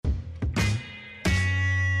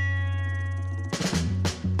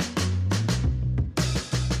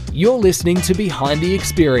You're listening to Behind the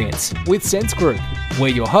Experience with Sense Group, where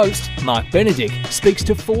your host, Mark Benedict, speaks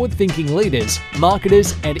to forward-thinking leaders,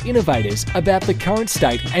 marketers and innovators about the current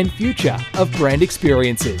state and future of brand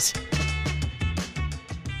experiences.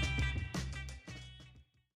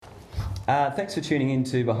 Thanks for tuning in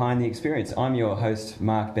to Behind the Experience. I'm your host,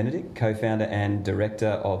 Mark Benedict, co-founder and director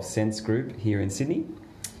of Sense Group here in Sydney.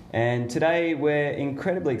 And today we're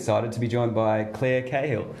incredibly excited to be joined by Claire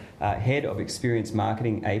Cahill, Head of Experience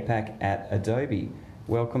Marketing APAC at Adobe.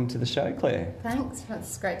 Welcome to the show, Claire. Thanks.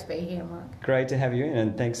 It's great to be here, Mark. Great to have you in,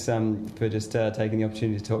 and thanks for just taking the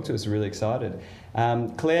opportunity to talk to us. We're really excited.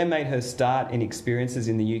 Claire made her start in experiences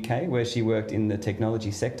in the UK, where she worked in the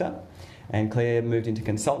technology sector. And Claire moved into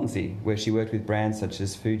consultancy, where she worked with brands such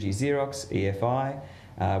as Fuji Xerox, EFI,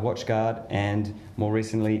 WatchGuard, and more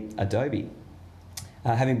recently, Adobe.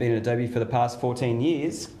 Having been at Adobe for the past 14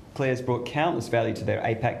 years, Claire's brought countless value to their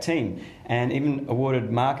APAC team and even awarded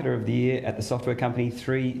Marketer of the Year at the software company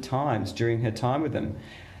 3 times during her time with them.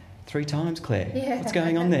 3 times, Claire? Yeah. What's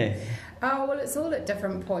going on there? Oh, well, it's all at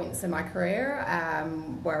different points in my career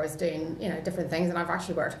where I was doing, different things, and I've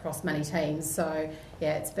actually worked across many teams. So,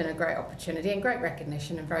 yeah, it's been a great opportunity and great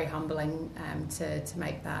recognition, and very humbling to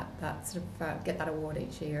make that sort of get that award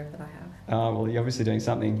each year that I have. Oh, well, you're obviously doing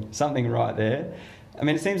something right there. I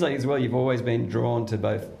mean, it seems like as well you've always been drawn to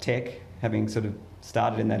both tech, having sort of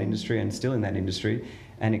started in that industry and still in that industry,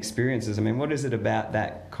 and experiences. I mean, what is it about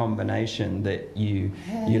that combination that you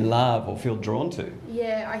love or feel drawn to?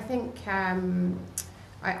 Yeah, I think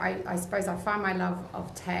I suppose I found my love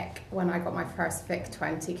of tech when I got my first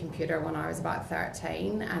VIC-20 computer when I was about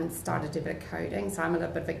 13 and started a bit of coding. So I'm a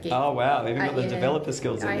little bit of a geek. Oh, wow. You've got the developer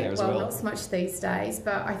skills in there as well. Well, not so much these days,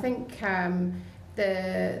 but I think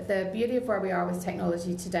the beauty of where we are with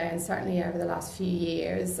technology today, and certainly over the last few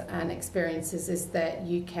years and experiences, is that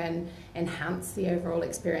you can enhance the overall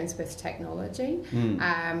experience with technology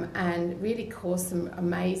and really cause some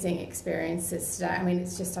amazing experiences today. I mean,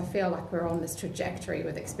 it's just, I feel like we're on this trajectory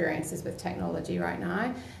with experiences with technology right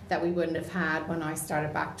now that we wouldn't have had when I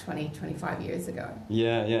started back 25 years ago.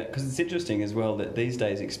 Yeah, because it's interesting as well that these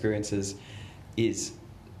days experiences is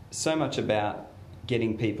so much about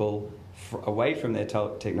getting people away from their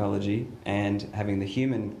technology and having the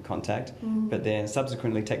human contact, but then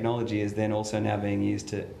subsequently technology is then also now being used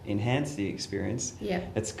to enhance the experience. Yeah,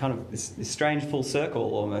 it's kind of this strange full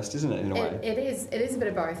circle almost, isn't it, in a way? It is a bit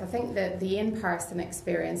of both. I think that the in-person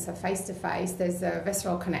experience of face-to-face, there's a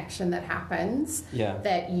visceral connection that happens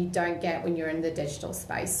that you don't get when you're in the digital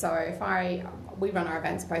space. So we run our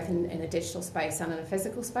events both in a digital space and in a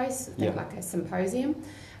physical space, like a symposium.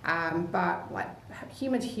 But like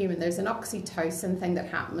human to human, there's an oxytocin thing that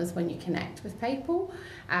happens when you connect with people.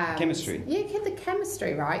 Chemistry. Yeah, the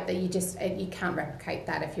chemistry, right? That you can't replicate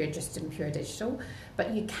that if you're just in pure digital,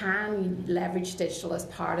 but you can leverage digital as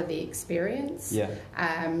part of the experience.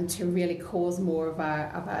 To really cause more of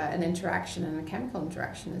an interaction and a chemical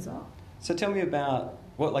interaction as well. So tell me about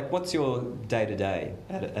what's your day to day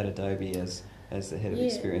at Adobe as the head of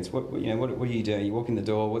experience? What are you doing? You walk in the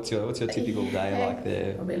door. What's your typical day like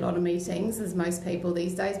there? Probably a lot of meetings, as most people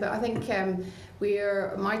these days. But I think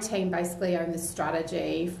my team basically own the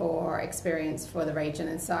strategy for experience for the region,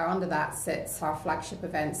 and so under that sits our flagship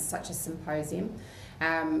events such as Symposium.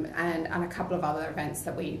 And a couple of other events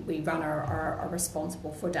that we run are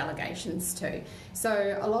responsible for delegations too.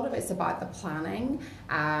 So a lot of it's about the planning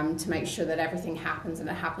to make sure that everything happens and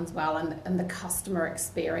it happens well, and the customer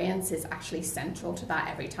experience is actually central to that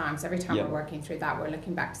every time. So every time we're working through that, we're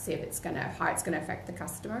looking back to see if how it's going to affect the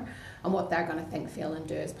customer and what they're going to think, feel and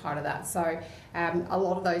do as part of that. So a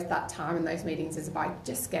lot of that time in those meetings is about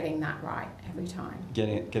just getting that right every time.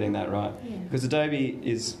 Getting that right. Because Adobe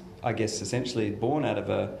is, I guess, essentially born out of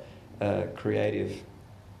a creative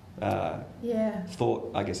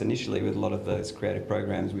thought, I guess, initially with a lot of those creative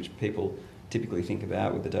programs which people typically think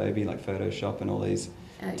about with Adobe, like Photoshop and all these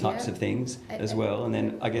types of things as well. And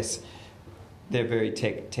then I guess they're very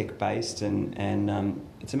tech-based, and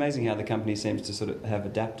it's amazing how the company seems to sort of have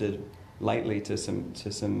adapted lately to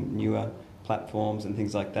some newer platforms and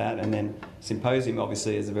things like that. And then Symposium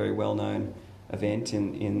obviously is a very well-known event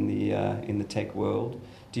in the tech world.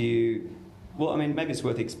 Maybe it's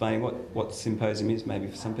worth explaining what Symposium is, maybe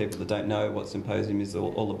for some people that don't know what Symposium is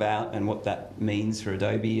all about and what that means for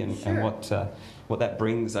Adobe and what that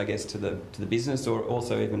brings, I guess, to the business, or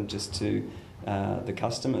also even just to the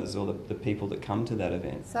customers or the people that come to that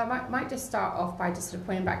event. So I might just start off by just sort of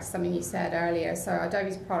pointing back to something you said earlier. So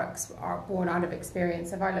Adobe's products are born out of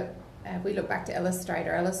experience. If we look back to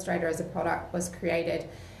Illustrator as a product was created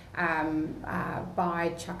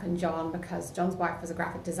by Chuck and John, because John's wife was a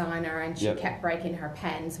graphic designer and she kept breaking her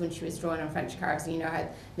pens when she was drawing on French cards. You know how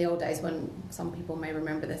the old days, when some people may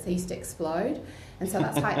remember this, they used to explode. And so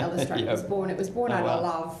that's how Illustrator was born. It was born out of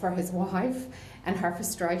love for his wife and her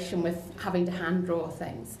frustration with having to hand draw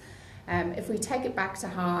things. If we take it back to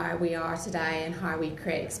how we are today and how we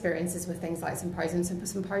create experiences with things like Symposium.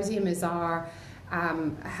 Symposium is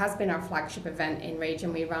has been our flagship event in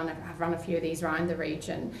region. Have run a few of these around the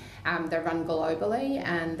region. They're run globally,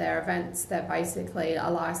 and they're events that basically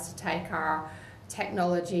allow us to take our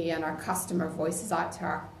technology and our customer voices out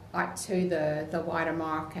to the wider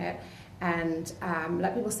market, and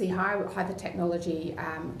let people see how the technology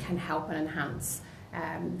can help and enhance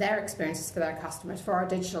their experiences for their customers, for our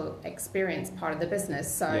digital experience part of the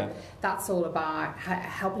business. So that's all about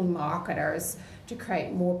helping marketers to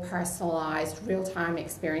create more personalised, real-time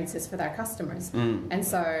experiences for their customers. And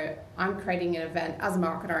so I'm creating an event, as a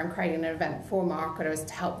marketer, I'm creating an event for marketers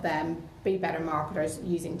to help them be better marketers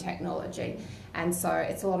using technology. And so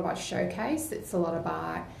it's a lot about showcase, it's a lot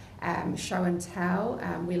about show and tell.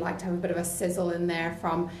 We like to have a bit of a sizzle in there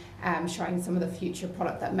from showing some of the future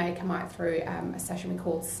product that may come out through a session we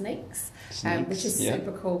call Sneaks, which is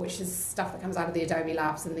super cool, which is stuff that comes out of the Adobe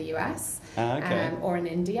Labs in the US or in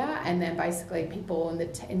India, and then basically people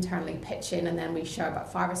internally pitch in, and then we show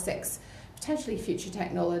about 5 or 6 potentially future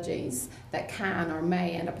technologies that can or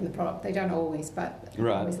may end up in the product. They don't always, but I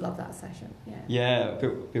always love that session.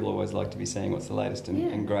 People always like to be seeing what's the latest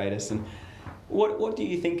and greatest. And what do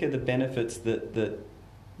you think are the benefits that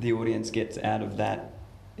the audience gets out of that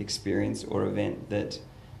experience or event that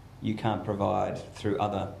you can't provide through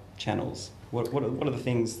other channels? What are the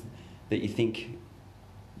things that you think?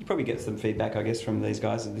 You probably get some feedback, I guess, from these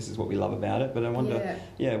guys, and this is what we love about it. But I wonder,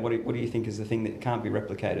 what do you think is the thing that can't be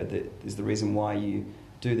replicated, that is the reason why you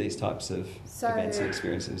do these types of events and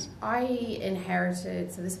experiences? I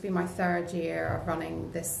inherited, so this will be my 3rd year of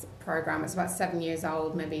running this program. It's about 7 years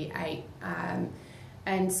old, maybe 8.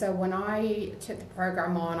 And so when I took the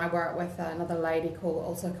program on, I worked with another lady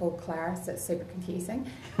called Claire, so it's super confusing.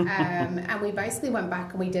 And we basically went back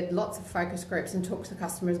and we did lots of focus groups and talked to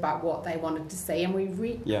customers about what they wanted to see. And we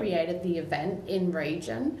recreated the event in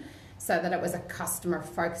region so that it was a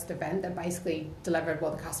customer-focused event that basically delivered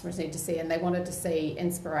what the customers needed to see. And they wanted to see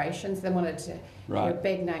inspirations. They wanted to hear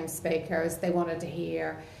big-name speakers. They wanted to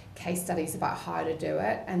hear case studies about how to do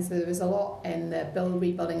it. And so there was a lot in the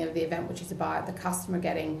rebuilding of the event, which is about the customer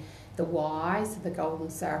getting the why, so the golden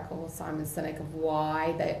circle, Simon Sinek, of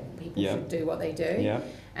why that people should do what they do.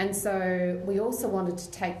 And so we also wanted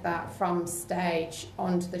to take that from stage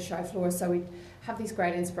onto the show floor. So we have these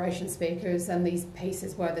great inspiration speakers and these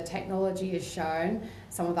pieces where the technology is shown,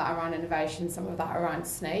 some of that around innovation, some of that around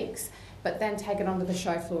Sneaks, but then take it onto the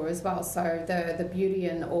show floor as well. So the beauty,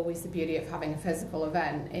 and always the beauty of having a physical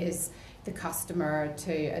event, is the customer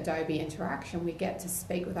to Adobe interaction. We get to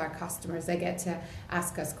speak with our customers. They get to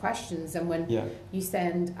ask us questions. And when you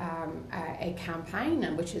send a campaign,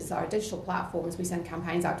 and which is our digital platforms, we send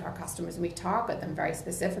campaigns out to our customers and we target them very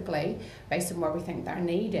specifically based on where we think their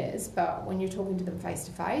need is. But when you're talking to them face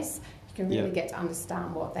to face, you can really get to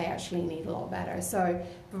understand what they actually need a lot better. So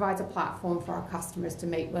it provides a platform for our customers to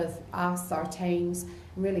meet with us, our teams,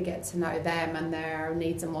 and really get to know them and their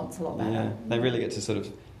needs and wants a lot better. They really get to sort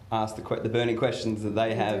of ask the burning questions that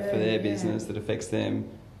they have for their business that affects them,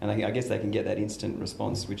 and I guess they can get that instant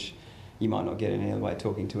response, which you might not get any other way,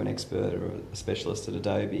 talking to an expert or a specialist at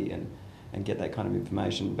Adobe and get that kind of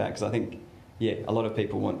information back. Because I think a lot of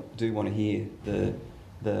people do want to hear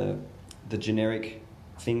the generic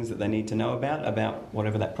things that they need to know about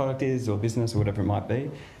whatever that product is or business or whatever it might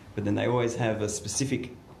be, but then they always have a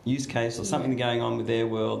specific use case or something going on with their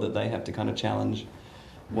world that they have to kind of challenge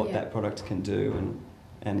what that product can do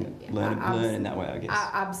and learn in that way, I guess.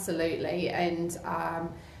 Absolutely. And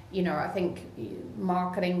I think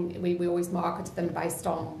marketing, we always market to them based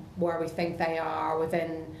on where we think they are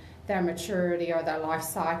within their maturity or their life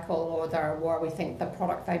cycle, or where we think the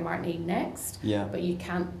product they might need next. But you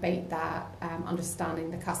can't beat that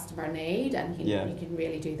understanding the customer need, and you can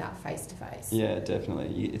really do that face to face. Yeah,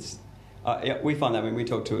 definitely. It's we find that when we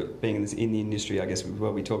talk to being in the industry, I guess,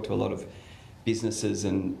 where we talk to a lot of businesses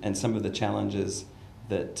and some of the challenges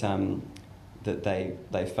that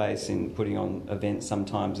they face in putting on events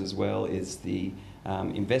sometimes as well is the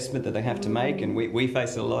investment that they have to make, and we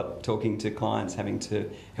face it a lot talking to clients, having to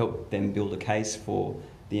help them build a case for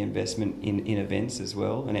the investment in events as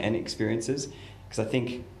well and experiences.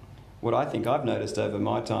 Because what I think I've noticed over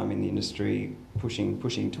my time in the industry, pushing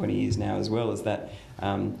 20 years now as well, is that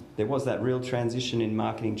There was that real transition in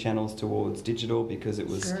marketing channels towards digital because it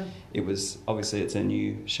was obviously it's a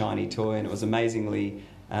new shiny toy, and it was amazingly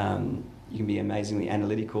you can be amazingly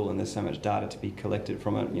analytical, and there's so much data to be collected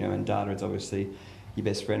from it, and data is obviously your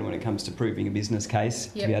best friend when it comes to proving a business case,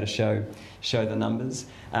 to be able to show the numbers.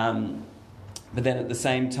 But then at the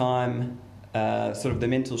same time, sort of the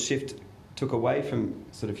mental shift took away from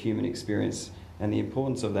sort of human experience and the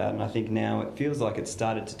importance of that, and I think now it feels like it's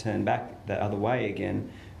started to turn back that other way again,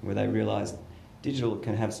 where they realise digital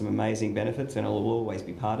can have some amazing benefits and it will always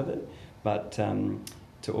be part of it, but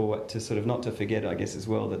to sort of not to forget, I guess, as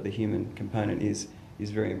well, that the human component is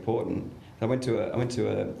very important. I went to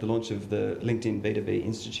the launch of the LinkedIn B2B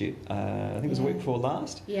Institute. I think it was a week before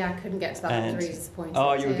last. Yeah, I couldn't get to that. I was really disappointed.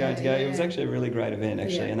 Oh, you were going to go. It was actually a really great event,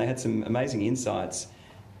 actually, and they had some amazing insights,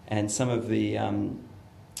 and some of the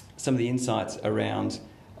insights around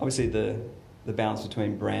obviously the balance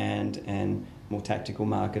between brand and more tactical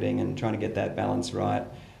marketing and trying to get that balance right,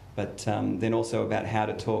 but then also about how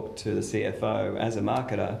to talk to the CFO as a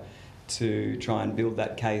marketer to try and build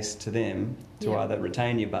that case to them to either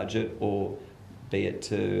retain your budget or be it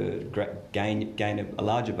to gain a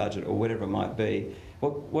larger budget or whatever it might be.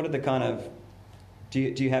 What are the kind of... Do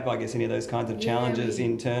you have, I guess, any of those kinds of challenges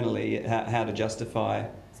internally, how to justify...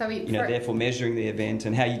 So therefore measuring the event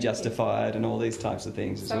and how you justify it and all these types of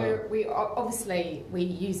things as well. So we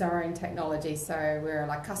use our own technology, so we're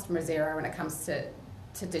like customer zero when it comes to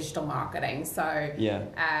digital marketing. So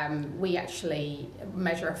we actually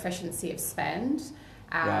measure efficiency of spend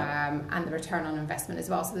and the return on investment as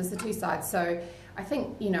well. So there's the two sides. So I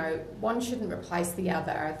think, one shouldn't replace the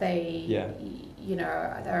other. They're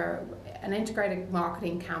an integrated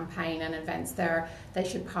marketing campaign and events there, they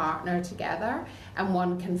should partner together, and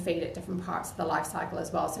one can feed at different parts of the life cycle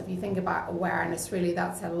as well. So if you think about awareness, really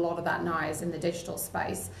that's a lot of that now is in the digital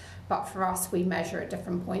space. But for us, we measure at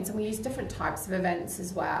different points, and we use different types of events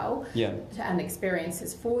as well and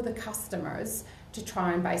experiences for the customers to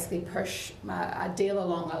try and basically push a deal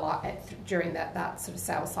along a lot during that sort of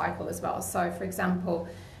sales cycle as well. So for example,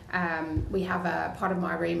 we have a part of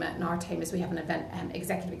my remit in our team is we have an event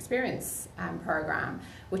executive experience program,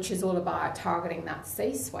 which is all about targeting that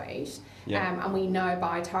C-suite. And we know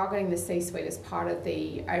by targeting the C-suite as part of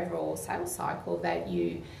the overall sales cycle that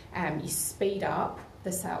you speed up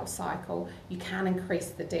the sales cycle, you can increase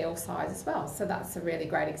the deal size as well. So that's a really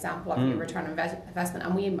great example of your return on investment,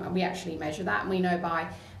 and we actually measure that, and we know by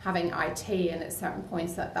having IT and at certain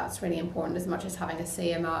points that's really important as much as having a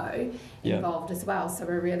CMO involved as well. So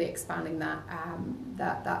we're really expanding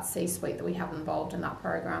that C-suite that we have involved in that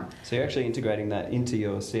program. So you're actually integrating that into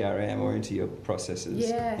your CRM or into your processes,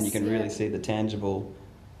 and you can really see the tangible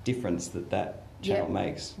difference that channel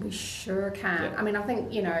makes. We sure can. I mean, I think,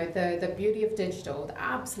 the beauty of digital, the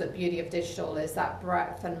absolute beauty of digital is that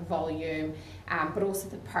breadth and volume, but also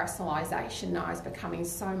the personalisation now is becoming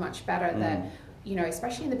so much better that,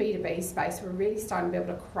 especially in the B2B space, we're really starting to be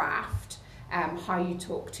able to craft how you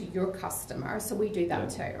talk to your customer. So we do that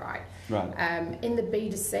too, right? In the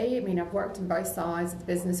B2C, I mean, I've worked on both sides of the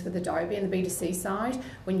business with Adobe. In the B2C side,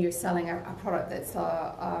 when you're selling a product that's,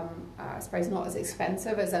 I suppose, not as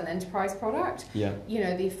expensive as an enterprise product,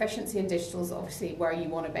 the efficiency in digital is obviously where you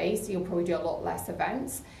want to be. So you'll probably do a lot less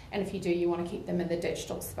events. And if you do, you want to keep them in the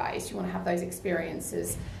digital space. You want to have those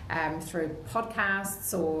experiences through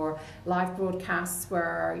podcasts or live broadcasts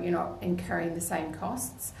where you're not incurring the same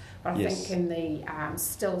costs. But I think in the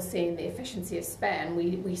still seeing the efficiency of spend,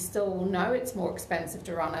 we still know it's more expensive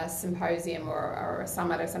to run a symposium or a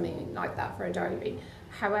summit or something like that for Adobe.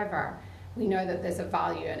 However, we know that there's a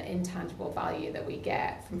value, an intangible value that we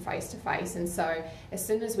get from face-to-face. And so as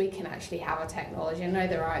soon as we can actually have a technology, I know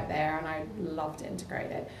they're out there and I'd love to integrate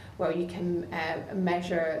it, where you can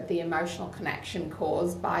measure the emotional connection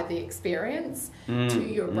caused by the experience to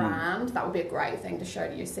your brand, that would be a great thing to show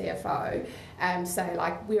to your CFO.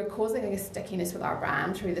 So we are causing a stickiness with our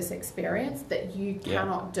brand through this experience that you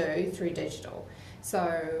cannot do through digital. So,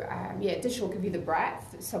 digital will give you the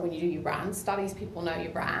breadth. So when you do your brand studies, people know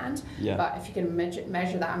your brand. But if you can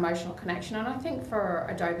measure that emotional connection, and I think for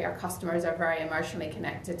Adobe, our customers are very emotionally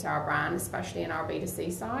connected to our brand, especially in our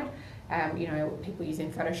B2C side. People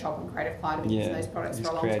using Photoshop and Creative Cloud have been using those products for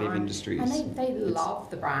a long time. Industries. And they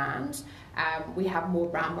love the brand. We have more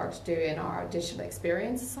brand work to do in our digital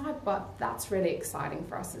experience side, but that's really exciting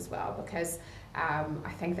for us as well, because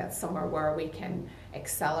I think that's somewhere where we can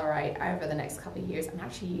accelerate over the next couple of years and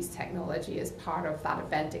actually use technology as part of that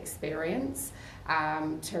event experience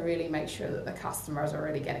to really make sure that the customers are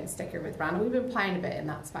really getting stickier with brand. And we've been playing a bit in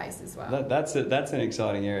that space as well. That's an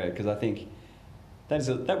exciting area, because I think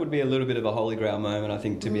that would be a little bit of a holy grail moment, I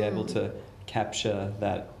think, to be able to capture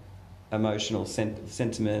that emotional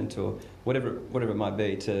sentiment or whatever it might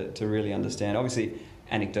be to really understand. Obviously,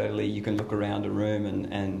 anecdotally, you can look around a room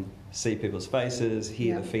and see people's faces,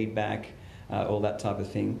 hear the feedback, all that type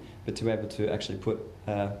of thing. But to be able to actually put,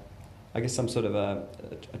 I guess, some sort of a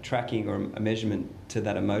tracking or a measurement to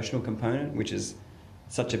that emotional component, which is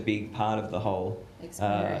such a big part of the whole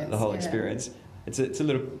experience. It's a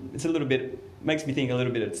little bit, makes me think a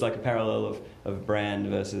little bit. It's like a parallel of brand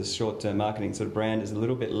versus short-term marketing. Sort of brand is a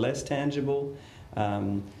little bit less tangible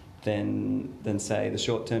than say the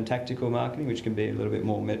short-term tactical marketing, which can be a little bit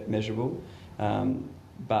more measurable.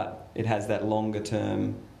 But it has that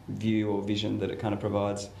longer-term view or vision that it kind of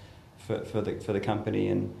provides for the company.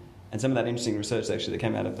 And some of that interesting research actually that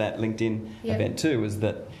came out of that LinkedIn event too was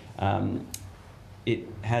that it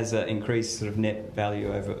has an increased sort of net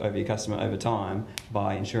value over your customer over time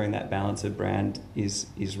by ensuring that balance of brand is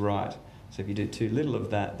right. So if you do too little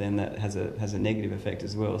of that, then that has a negative effect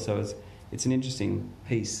as well. So it's an interesting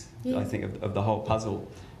piece, I think, of the whole puzzle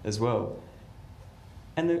as well.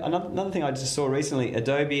 And another thing I just saw recently,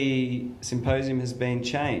 Adobe Symposium has been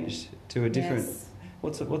changed to a different. Yes.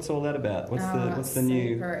 What's all that about? What's the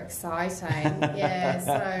new? Super exciting! Yeah,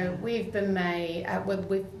 so we've been made.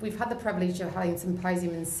 We've had the privilege of having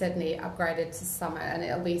Symposium in Sydney upgraded to Summit, and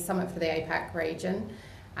it'll be Summit for the APAC region.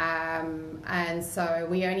 And so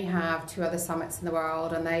we only have 2 other summits in the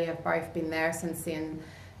world, and they have both been there since then.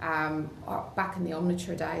 Back in the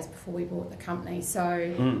Omniture days before we bought the company. So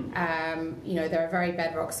they're a very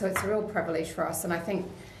bedrock. So it's a real privilege for us, and I think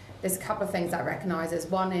there's a couple of things I recognise.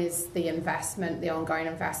 One is the investment, the ongoing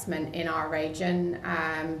investment in our region.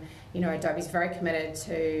 Adobe's very committed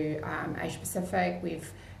to Asia Pacific.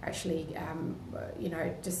 We've actually,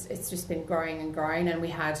 it's just been growing and growing, and we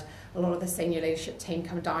had a lot of the senior leadership team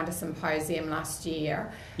come down to Symposium last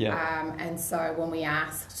year. Yeah. And so when we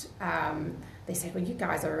asked, they said, well, you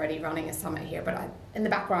guys are already running a summit here, but in the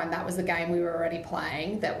background, that was the game we were already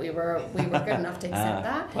playing, that we were good enough to accept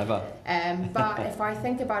that. Clever. But if I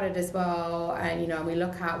think about it as well, and we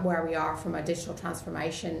look at where we are from a digital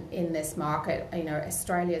transformation in this market,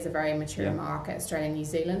 Australia is a very mature market, Australia and New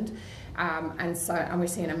Zealand, and we're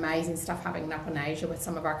seeing amazing stuff happening up in Asia with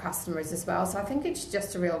some of our customers as well. So I think it's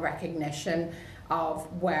just a real recognition of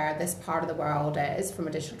where this part of the world is from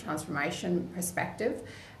a digital transformation perspective.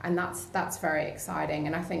 And that's very exciting.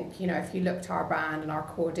 And I think, if you look to our brand and our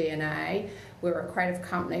core DNA, we're a creative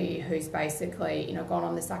company who's basically, gone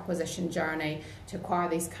on this acquisition journey to acquire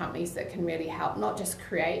these companies that can really help not just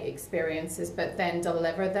create experiences, but then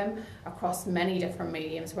deliver them across many different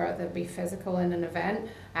mediums, whether it be physical in an event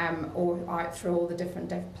or out through all the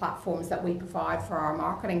different platforms that we provide for our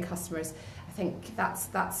marketing customers. I think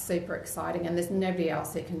that's super exciting, and there's nobody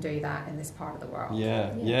else who can do that in this part of the world.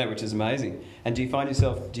 Yeah, which is amazing. And do you find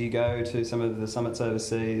yourself, do you go to some of the summits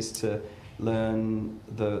overseas to learn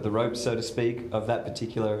the ropes, so to speak, of that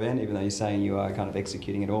particular event, even though you're saying you are kind of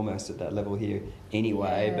executing it almost at that level here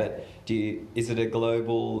anyway? Yeah. But is it a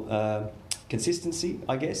global consistency,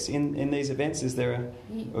 I guess, in these events? Is there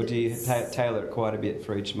or do you tailor it quite a bit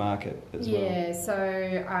for each market as well? Yeah,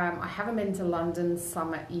 so I haven't been to London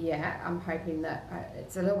Summit yet. I'm hoping that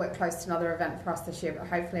it's a little bit close to another event for us this year, but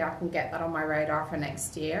hopefully I can get that on my radar for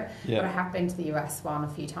next year. Yeah. But I have been to the US one a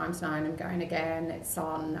few times now, and I'm going again. It's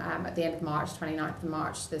on at the end of March, 29th of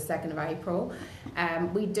March to the 2nd of April.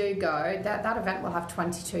 We do go. That event will have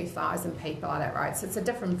 22,000 people at it, right? So it's a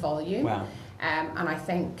different volume. Wow. And I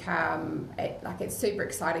think it's super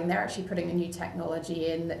exciting. They're actually putting a new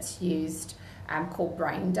technology in that's used called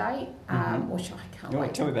Brain Date, which I can't wait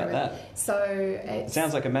to tell me about that. So it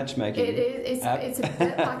sounds like a matchmaking app. It's a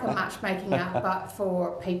bit like a matchmaking app, but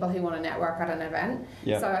for people who want to network at an event.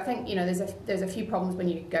 Yep. So I think there's a few problems when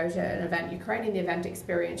you go to an event. You're creating the event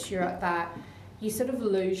experience. You're at that. You sort of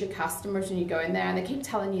lose your customers when you go in there, and they keep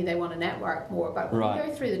telling you they want to network more, but when you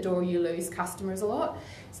go through the door, you lose customers a lot.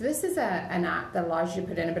 So this is an app that allows you to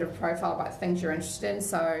put in a bit of a profile about things you're interested in.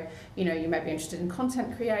 So, you may be interested in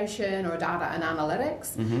content creation or data and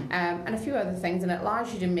analytics, and a few other things, and it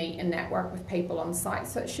allows you to meet and network with people on site.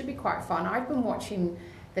 So it should be quite fun. I've been watching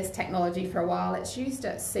this technology for a while. It's used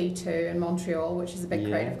at C2 in Montreal, which is a big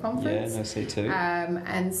creative conference. Yeah, no, C2.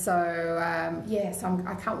 And so, so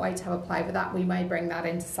I can't wait to have a play with that. We may bring that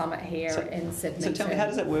into Summit here in Sydney. So tell me, how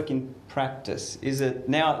does that work in practice? Is it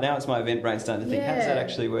now it's my event brain starting to think, how does that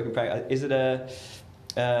actually work in practice? Is it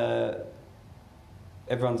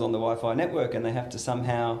everyone's on the Wi-Fi network and they have to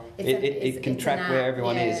somehow it can track where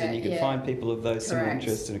everyone is, and you can find people of those similar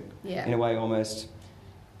interests in a way almost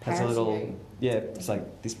has a little, it's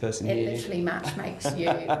like this person it here. It literally match makes you,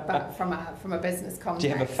 but from a business context. Do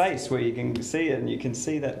you have a face where you can see it and you can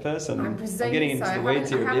see that person? I'm presuming getting into the weeds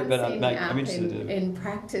here a bit, but I'm interested in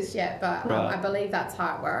practice yet, but right. I believe that's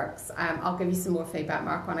how it works. I'll give you some more feedback,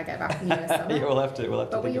 Mark, when I get back from the US. Yeah, we'll have to think about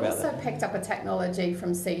that. But we also picked up a technology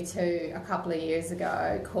from C2 a couple of years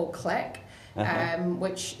ago called Click,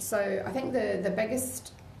 so I think the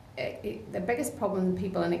biggest problem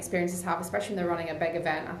people and experiences have, especially when they're running a big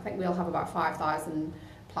event, I think we'll have about 5,000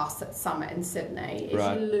 plus at Summit in Sydney, is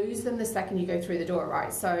you lose them the second you go through the door,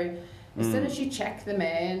 right? So as soon as you check them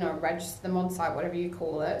in or register them on site, whatever you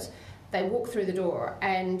call it, they walk through the door,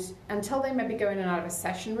 and until they maybe go in and out of a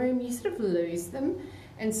session room, you sort of lose them.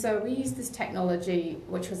 And so we used this technology,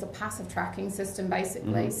 which was a passive tracking system,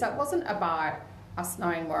 basically. So it wasn't about us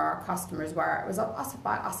knowing where our customers were. It was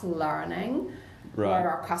about us learning where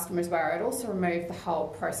our customers were. It also removed the whole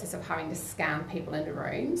process of having to scan people into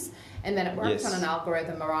rooms. And then it worked on an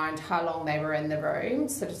algorithm around how long they were in the room.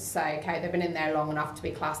 So to say, okay, they've been in there long enough to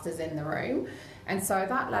be classed as in the room. And so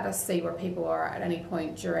that let us see where people were at any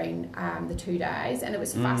point during the 2 days. And it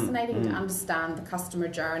was fascinating to understand the customer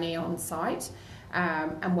journey on site.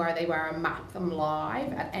 And where they were, and map them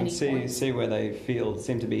live at any point. See where they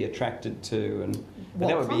seem to be attracted to, and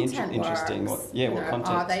that would be interesting. What content?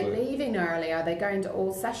 Are they leaving early? Are they going to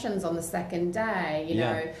all sessions on the second day? You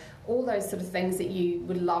know, all those sort of things that you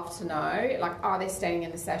would love to know. Like, are they staying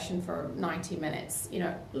in the session for 90 minutes? You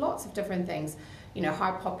know, lots of different things. You know,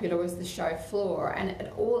 how popular was the show floor? And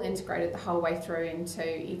it all integrated the whole way through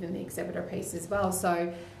into even the exhibitor piece as well.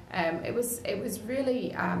 So it was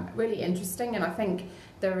really really interesting, and I think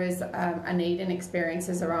there is a need and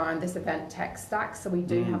experiences around this event tech stack. So we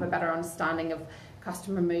do have a better understanding of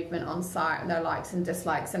customer movement on site and their likes and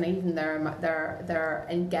dislikes, and even their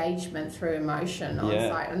engagement through emotion on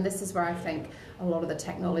site. And this is where I think a lot of the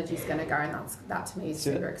technology is going to go, and that to me is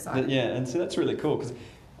super exciting. And so that's really cool, because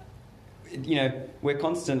we're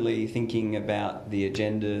constantly thinking about the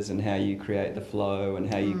agendas and how you create the flow and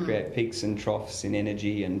how you create peaks and troughs in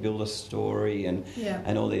energy and build a story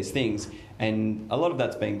and all these things. And a lot of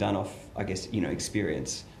that's being done off, I guess,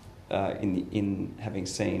 experience in having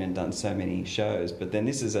seen and done so many shows. But then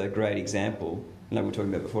this is a great example. We were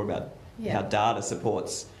talking about before about how data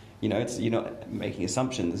supports. You're not making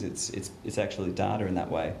assumptions. It's actually data in that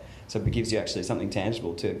way. So it gives you actually something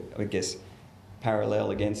tangible to, I guess, parallel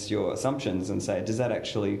against your assumptions and say, does that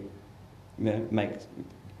actually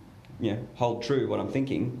hold true what I'm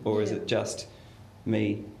thinking, or is it just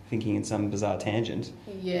me thinking in some bizarre tangent?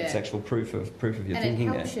 It's actual proof of your thinking.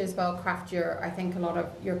 And it helps you as well craft a lot of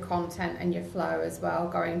your content and your flow as well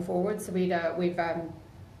going forward. So we've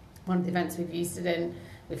one of the events we've used it in,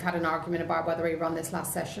 we've had an argument about whether we run this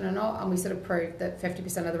last session or not, and we sort of proved that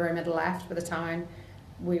 50% of the room had left by the time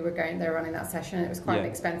we were going there running that session. It was quite an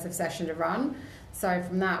expensive session to run. So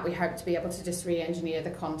from that, we hope to be able to just re-engineer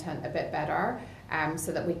the content a bit better,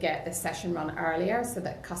 so that we get the session run earlier, so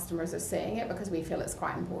that customers are seeing it, because we feel it's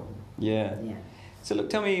quite important. So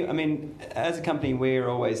look, tell me, as a company, we're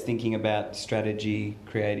always thinking about strategy,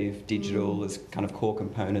 creative, digital as kind of core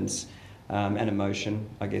components, and emotion,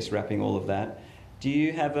 I guess, wrapping all of that. Do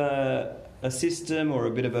you have a system or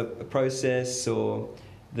a bit of a process or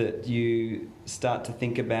that you start to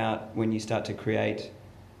think about when you start to create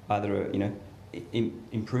either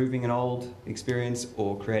improving an old experience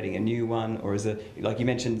or creating a new one? Or is it, like you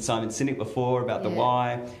mentioned Simon Sinek before about the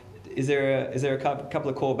why, is there a couple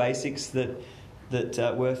of core basics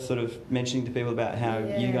that worth sort of mentioning to people about how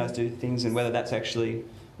you guys do things and whether that's actually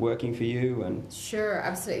working for you? And sure,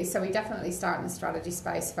 absolutely. So we definitely start in the strategy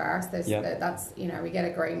space first. That's we get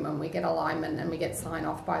agreement, we get alignment, and we get sign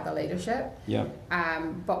off by the leadership.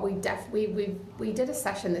 But we did a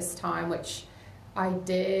session this time, which I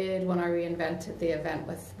did when I reinvented the event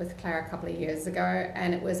with Claire a couple of years ago,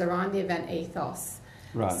 and it was around the event ethos.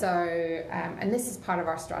 Right. So, and this is part of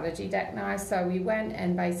our strategy deck now. So we went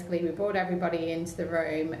and basically we brought everybody into the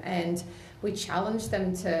room and we challenged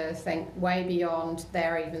them to think way beyond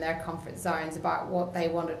their comfort zones about what they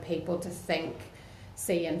wanted people to think,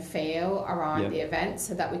 see and feel around the event,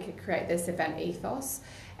 so that we could create this event ethos.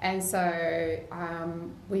 And so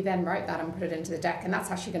we then wrote that and put it into the deck, and that's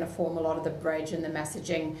actually going to form a lot of the bridge and the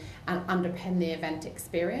messaging and underpin the event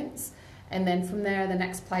experience. And then from there, the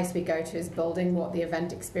next place we go to is building what the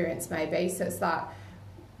event experience may be. So it's that,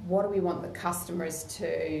 what do we want the customers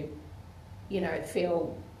to,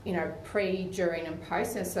 feel, pre, during and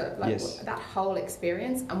post, and so that whole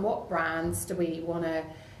experience, and what brands do we want to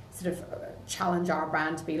sort of challenge our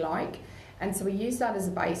brand to be like. And so we use that as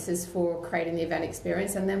a basis for creating the event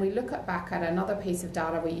experience. And then we look back at another piece of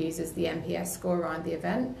data we use is the NPS score around the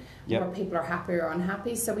event, where people are happy or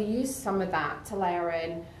unhappy. So we use some of that to layer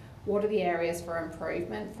in what are the areas for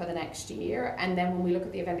improvement for the next year. And then when we look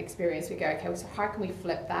at the event experience, we go, okay, so how can we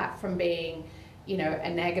flip that from being, you know, a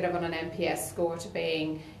negative on an NPS score to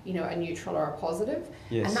being, you know, a neutral or a positive?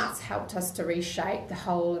 Yes. And that's helped us to reshape the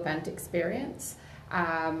whole event experience.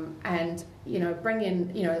 And you know, bring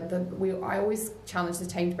in, you know, I always challenge the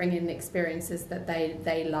team to bring in experiences that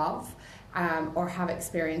they love, or have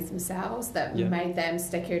experienced themselves that made them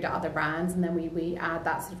stickier to other brands, and then we add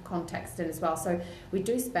that sort of context in as well. So we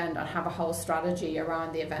do spend and have a whole strategy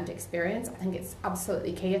around the event experience. I think it's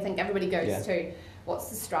absolutely key. I think everybody goes to what's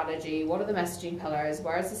the strategy, what are the messaging pillars,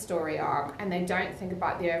 where's the story arc, and they don't think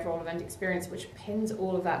about the overall event experience, which pins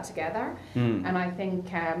all of that together. And I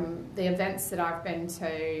think the events that I've been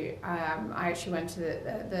to, I actually went to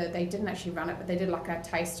they didn't actually run it, but they did like a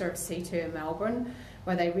taster of C2 in Melbourne,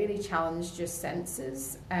 where they really challenged your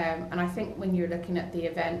senses. And I think when you're looking at the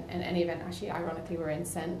event, and any event, actually ironically we're in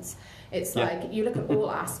Sense, it's like you look at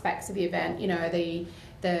all aspects of the event, you know, the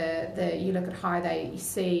you look at how they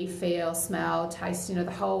see, feel, smell, taste, you know,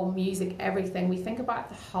 the whole music, everything. We think about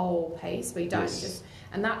the whole piece. We don't just,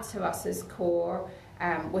 and that to us is core,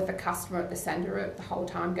 with the customer at the centre of it the whole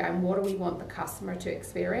time, going, what do we want the customer to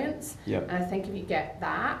experience? And I think if you get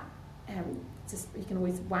that, just you can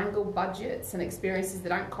always wangle budgets and experiences that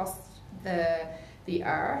don't cost the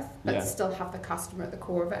earth, but still have the customer at the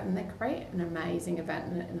core of it, and they create an amazing event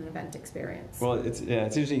and an event experience. Well, it's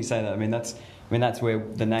interesting you say that. I mean, that's where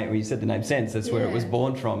the name, when you said the name Sense, that's where it was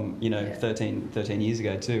born from. You know, 13 years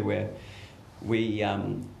ago too, where we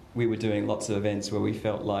were doing lots of events where we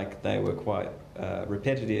felt like they were quite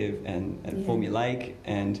repetitive and formulaic,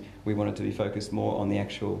 and we wanted to be focused more on the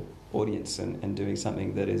actual audience and doing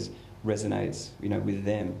something that resonates, you know, with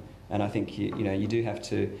them. And I think you do have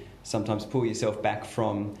to sometimes pull yourself back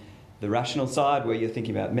from the rational side, where you're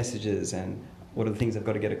thinking about messages and what are the things I've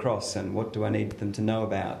got to get across and what do I need them to know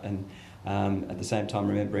about, and at the same time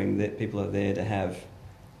remembering that people are there to have,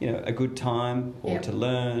 you know, a good time, or to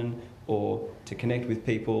learn, or to connect with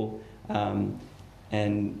people,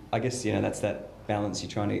 and I guess, you know, that's that balance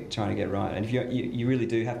you're trying to get right. And if you really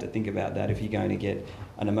do have to think about that. If you're going to get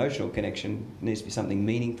an emotional connection, it needs to be something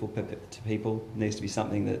meaningful to people. It needs to be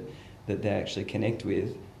something that they actually connect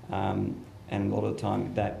with, and a lot of the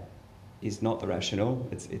time that is not the rational.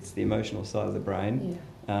 It's the emotional side of the brain,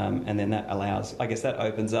 and then that allows, I guess, that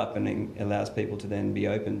opens up and allows people to then be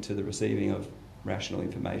open to the receiving of rational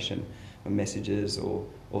information or messages, or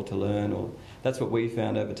to learn, or that's what we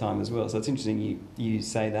found over time as well. So it's interesting you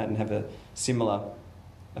say that and have a similar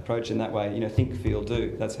approach in that way. You know, think, feel,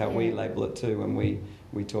 do. That's how we label it too when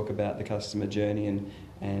we talk about the customer journey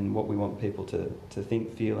and what we want people to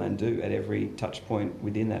think, feel and do at every touch point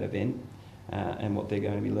within that event, and what they're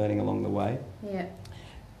going to be learning along the way.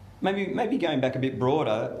 Maybe going back a bit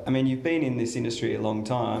broader, I mean, you've been in this industry a long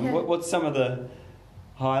time. What's some of the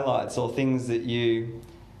highlights or things that you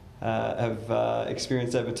have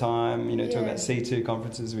experienced over time? You know, talking about C2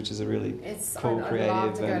 conferences, which is a really cool,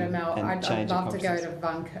 creative, and I'd love to go to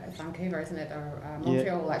Vancouver, isn't it, or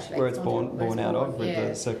Montreal, actually. Where it's born out of, with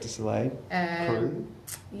the Cirque du Soleil crew.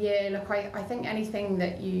 Yeah, look, I think anything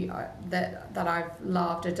that that I've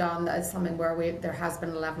loved or done that is something where there has been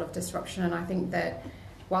a level of disruption, and I think that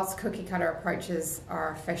whilst cookie cutter approaches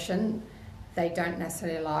are efficient, they don't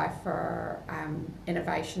necessarily allow for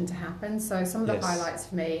innovation to happen. So some of the highlights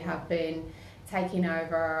for me have been taking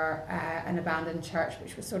over an abandoned church,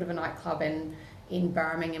 which was sort of a nightclub in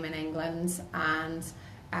Birmingham in England, and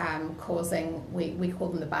causing, we call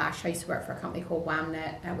them the Bash. I used to work for a company called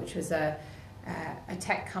Whamnet, which was a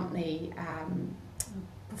tech company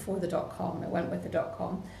before the .com. It went with the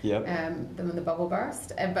 .com. Then when the bubble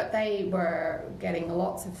burst, but they were getting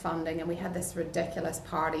lots of funding, and we had this ridiculous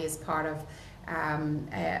party as part of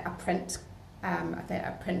a print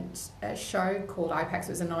show called IPEX. It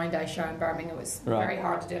was a 9-day show in Birmingham. It was very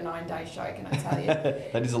hard to do a 9-day show, can I tell you?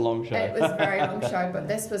 That is a long show. It was a very long show, but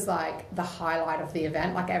this was like the highlight of the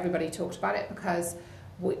event. Like, everybody talked about it because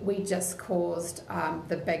we just caused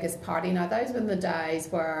the biggest party. Now, those were the days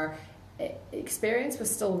where experience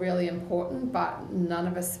was still really important, but none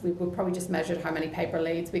of us, we probably just measured how many paper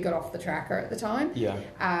leads we got off the tracker at the time.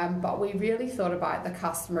 But we really thought about the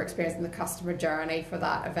customer experience and the customer journey for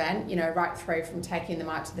that event, you know, right through from taking them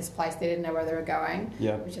out to this place they didn't know where they were going,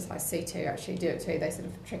 which is how C2 actually do it too. They sort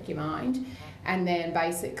of trick your mind, and then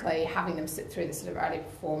basically having them sit through the sort of early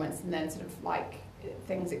performance, and then sort of like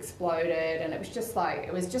things exploded, and it was just like,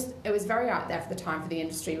 it was very out there for the time, for the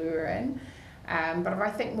industry we were in. But if I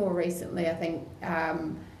think more recently, I think,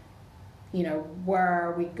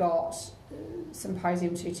 where we got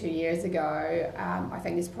Symposium 2 years ago, I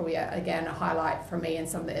think is probably, again, a highlight for me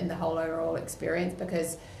in the whole overall experience,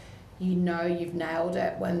 because you've nailed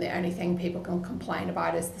it when the only thing people can complain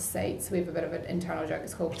about is the seats. We have a bit of an internal joke,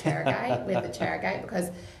 it's called Chairgate. We have the Chairgate because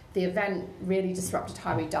the event really disrupted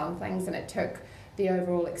how we've done things, and it took the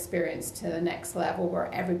overall experience to the next level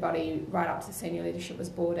where everybody right up to the senior leadership was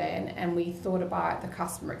bought in, and we thought about the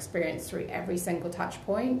customer experience through every single touch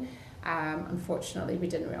point. Unfortunately, we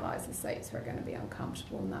didn't realise the seats were going to be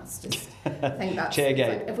uncomfortable, and that's just, I think that's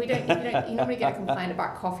Chairgate. Like, if we don't, you normally get a complaint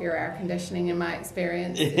about coffee or air conditioning. In my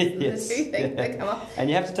experience, yes. the two things that come up. And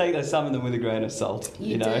you have to take some of them with a grain of salt.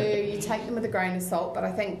 You do. You take them with a grain of salt, but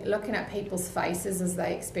I think looking at people's faces as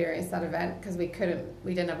they experienced that event, because we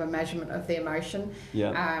didn't have a measurement of the emotion.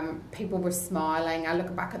 Yeah. People were smiling. I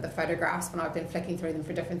look back at the photographs when I've been flicking through them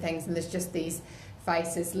for different things, and there's just these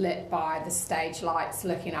faces lit by the stage lights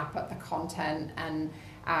looking up at the content, and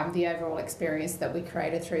the overall experience that we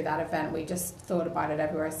created through that event. We just thought about it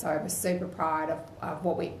everywhere, so I was super proud of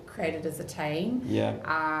what we created as a team. Yeah.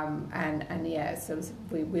 So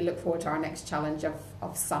we look forward to our next challenge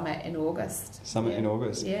of Summit in August. In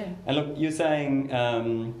August. Yeah. And look, you're saying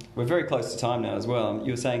we're very close to time now as well.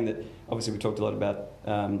 You were saying that obviously we talked a lot about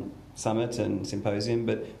Summit and Symposium,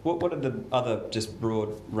 but what are the other just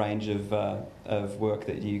broad range of work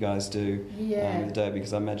that you guys do with Adobe?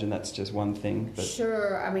 Because I imagine that's just one thing. But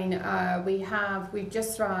sure. I mean, we've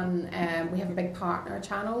just run. We have a big partner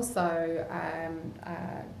channel, so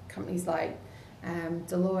companies like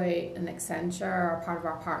Deloitte and Accenture are part of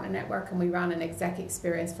our partner network, and we run an exec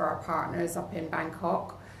experience for our partners up in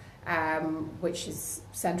Bangkok. Which is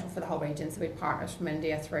central for the whole region. So we have partners from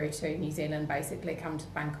India through to New Zealand basically come to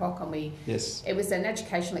Bangkok, and it was an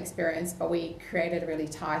educational experience, but we created a really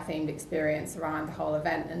Thai themed experience around the whole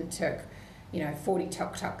event, and took 40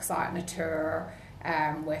 tuk-tuks out on a tour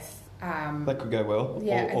with that could go well,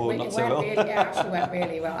 or not so well. It actually went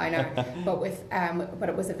really well, I know. But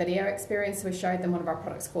it was a video experience, so we showed them one of our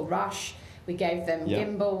products called Rush. We gave them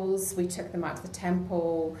gimbals. We took them out to the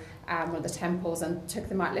temple, one of the temples, and took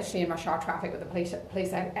them out literally in rush hour traffic with a police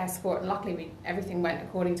escort. And luckily, everything went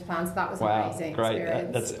according to plan. So that was an amazing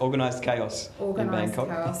experience. That's organised chaos. Organised in Bangkok.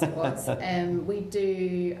 chaos it was. We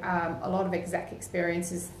do a lot of exec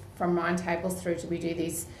experiences from roundtables through to we do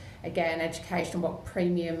these educational,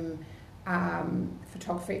 premium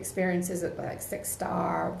photography experiences at like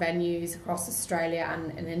 6-star venues across Australia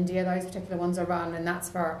and in India. Those particular ones are run, and that's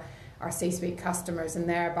for our C-suite customers, and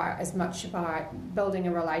they're as much about building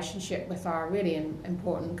a relationship with our really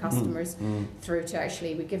important customers through to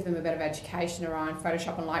actually we give them a bit of education around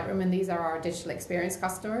Photoshop and Lightroom, and these are our digital experience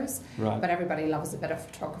customers. Right. But everybody loves a bit of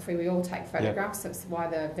photography. We all take photographs. So it's why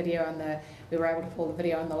the video and we were able to pull the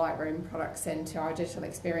video and the Lightroom products into our digital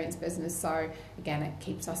experience business. So again, it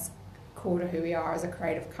keeps us core to who we are as a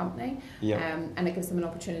creative company, and it gives them an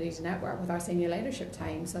opportunity to network with our senior leadership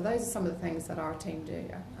team. So those are some of the things that our team do.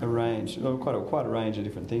 Quite a range of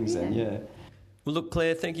different things then. Well, look,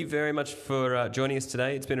 Claire, thank you very much for joining us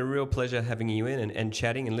today. It's been a real pleasure having you in and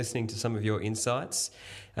chatting and listening to some of your insights.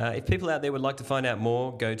 If people out there would like to find out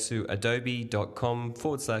more, go to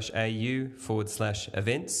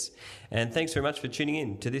adobe.com/au/events. And thanks very much for tuning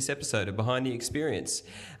in to this episode of Behind the Experience.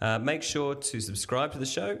 Make sure to subscribe to the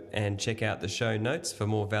show and check out the show notes for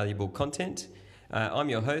more valuable content. I'm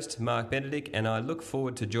your host, Mark Benedict, and I look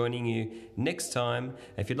forward to joining you next time.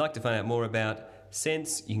 If you'd like to find out more about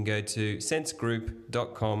Sense, you can go to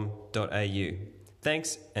sensegroup.com.au.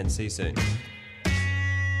 Thanks, and see you soon.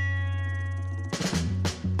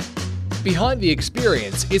 Behind the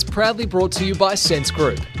Experience is proudly brought to you by Sense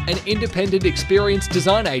Group, an independent experience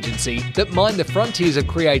design agency that mine the frontiers of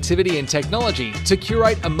creativity and technology to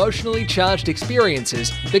curate emotionally charged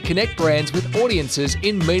experiences that connect brands with audiences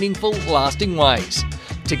in meaningful, lasting ways.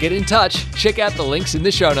 To get in touch, check out the links in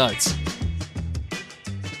the show notes.